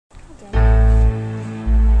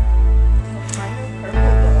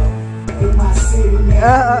Get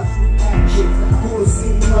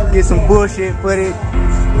some bullshit footage.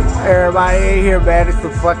 Everybody in here, man. It's the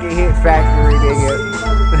fucking hit factory, nigga.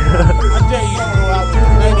 I dare you to go out with the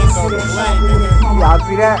ladies on the plane, nigga. Y'all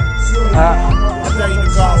see that? I dare you to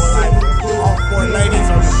go out with like all 4 ladies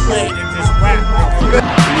on the plane and just rap, nigga.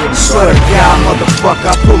 Swear to God, motherfucker,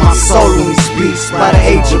 I put my soul in these beats. By the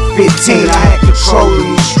age of 15, I had control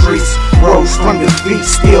in these streets. Rose from defeat,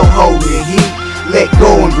 still holding heat. Let go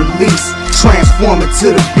and release, transform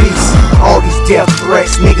into the beast. All these death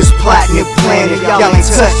threats, niggas plotting and planning. Y'all ain't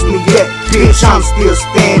touched me yet, bitch, I'm still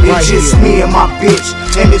standing. Just me and my bitch,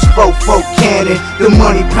 and this fofo cannon. The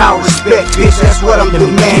money, power, respect, bitch, that's what I'm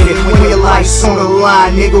demanding. When your life's on the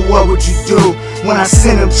line, nigga, what would you do? When I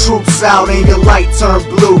send them troops out and your light turn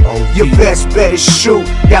blue, your best bet is shoot.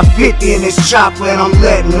 Got 50 in this chopper and I'm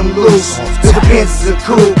letting them loose. The Benz is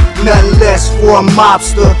cool, nothing less for a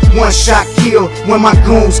mobster. One shot kill when my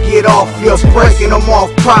goons get off. You're breaking them off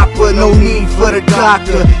proper, no need for the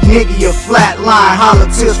doctor. Nigga, you flatline, holler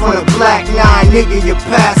tips from the black 9. Nigga, your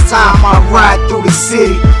pastime, I ride through the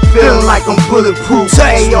city, feeling like I'm bulletproof.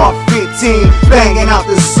 AR-15, banging out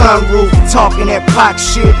the sunroof, talking that pop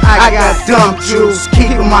shit. I got dumb juice,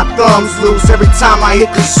 keeping my thumbs loose. Every time I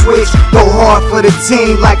hit the switch, go hard for the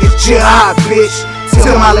team like it's jihad, bitch.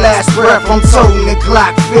 Till my last breath, I'm toting the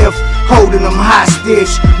Glock 5th, holding them hostage.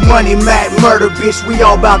 Money, mad murder, bitch, we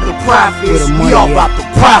all about the profits. We all about the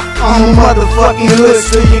profit. I'm a motherfucking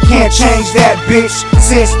Hoodsta, you can't change that, bitch.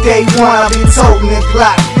 Since day one, I've been toting the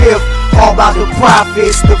Glock 5th. All about the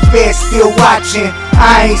profits, the feds still watching.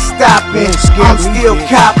 I ain't stopping, I'm still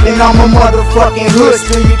copping. I'm a motherfucking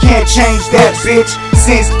Hoodsta, you can't change that, bitch.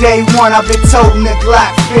 Since day one, I've been toting the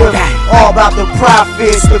Glock 5th. All about the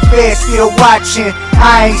profits, the feds still watching.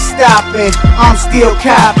 I ain't stopping, I'm still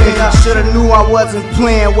copping. I shoulda knew I wasn't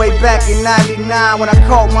playing way back in '99 when I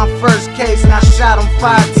caught my first case and I shot him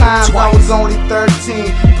 5 times. I was only 13,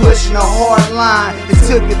 pushing a hard line. It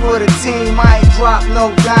took it for the team, I ain't dropped no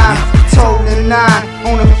dime. Toting the 9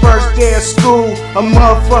 on the first day of school. A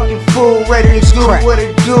motherfucking fool, ready to do what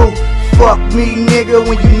it do. Fuck me, nigga,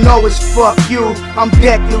 when you know it's fuck you. I'm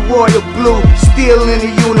decked in royal blue, still in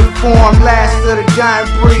the uniform. Last of the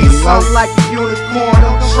giant breed, something like a unicorn.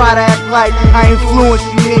 Don't try to act like I influenced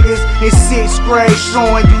you niggas in 6th grade,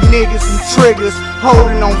 showing you niggas some triggers,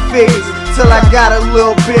 holding on figures till I got a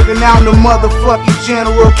little bigger. Now I'm the motherfucking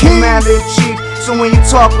general, commander-in-chief. So when you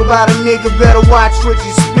talk about a nigga, better watch what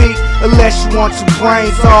you speak, unless you want your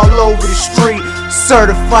brains all over the street.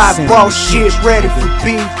 Certified boss shit, ready for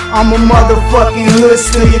beef. I'm a motherfucking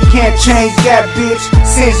Hoodsta, you can't change that, bitch.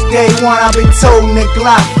 Since day one, I've been toting the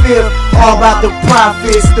Glock 5th. All about the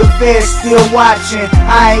profits, the feds still watching.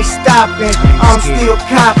 I ain't stopping, I'm still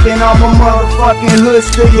copping. I'm a motherfucking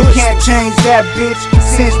Hoodsta, you can't change that, bitch.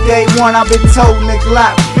 Since day one, I've been toting the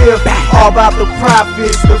Glock 5th. All about the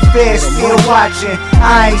profits, the feds still watching.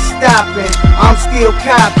 I ain't stopping, I'm still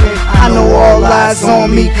copping. I know all eyes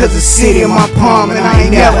on me cause the city in my palm. And I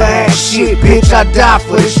ain't never had shit, bitch, I die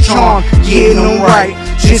for this charm. Getting them right,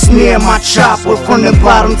 just near my chopper. From the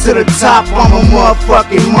bottom to the top, I'm a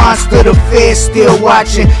motherfucking monster. The feds still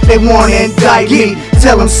watching, they wanna indict me.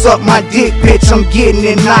 Tell them suck my dick, bitch, I'm getting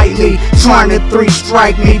it nightly. Trying to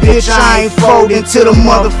 3-strike me, bitch, I ain't folding till the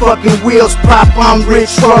motherfucking wheels pop. I'm rich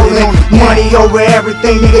rolling, money over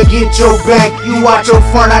everything, nigga, get your bank. You watch your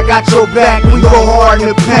front, I got your back. We go hard in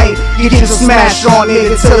the paint, get your smash on it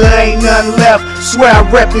until it ain't nothing left. Swear I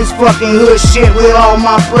rep this fucking hood shit with all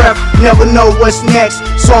my breath. Never know what's next,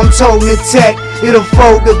 so I'm toting the tech. It'll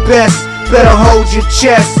fold the best, better hold your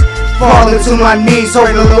chest. Falling to my knees,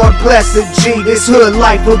 hoping the Lord bless the G. This hood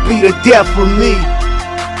life will be the death for me.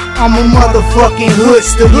 I'm a motherfucking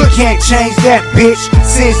Hoodsta, you can't change that, bitch.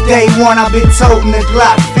 Since day one, I've been toting the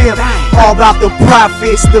Glock 5th. All about the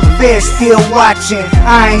profits, the feds still watching.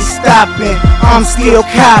 I ain't stopping, I'm still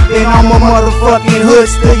copping. I'm a motherfucking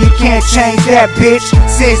Hoodsta, you can't change that, bitch.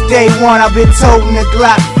 Since day one, I've been toting the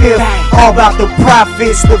Glock 5th. All about the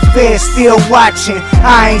profits, the feds still watching.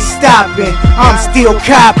 I ain't stopping, I'm still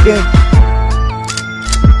copping.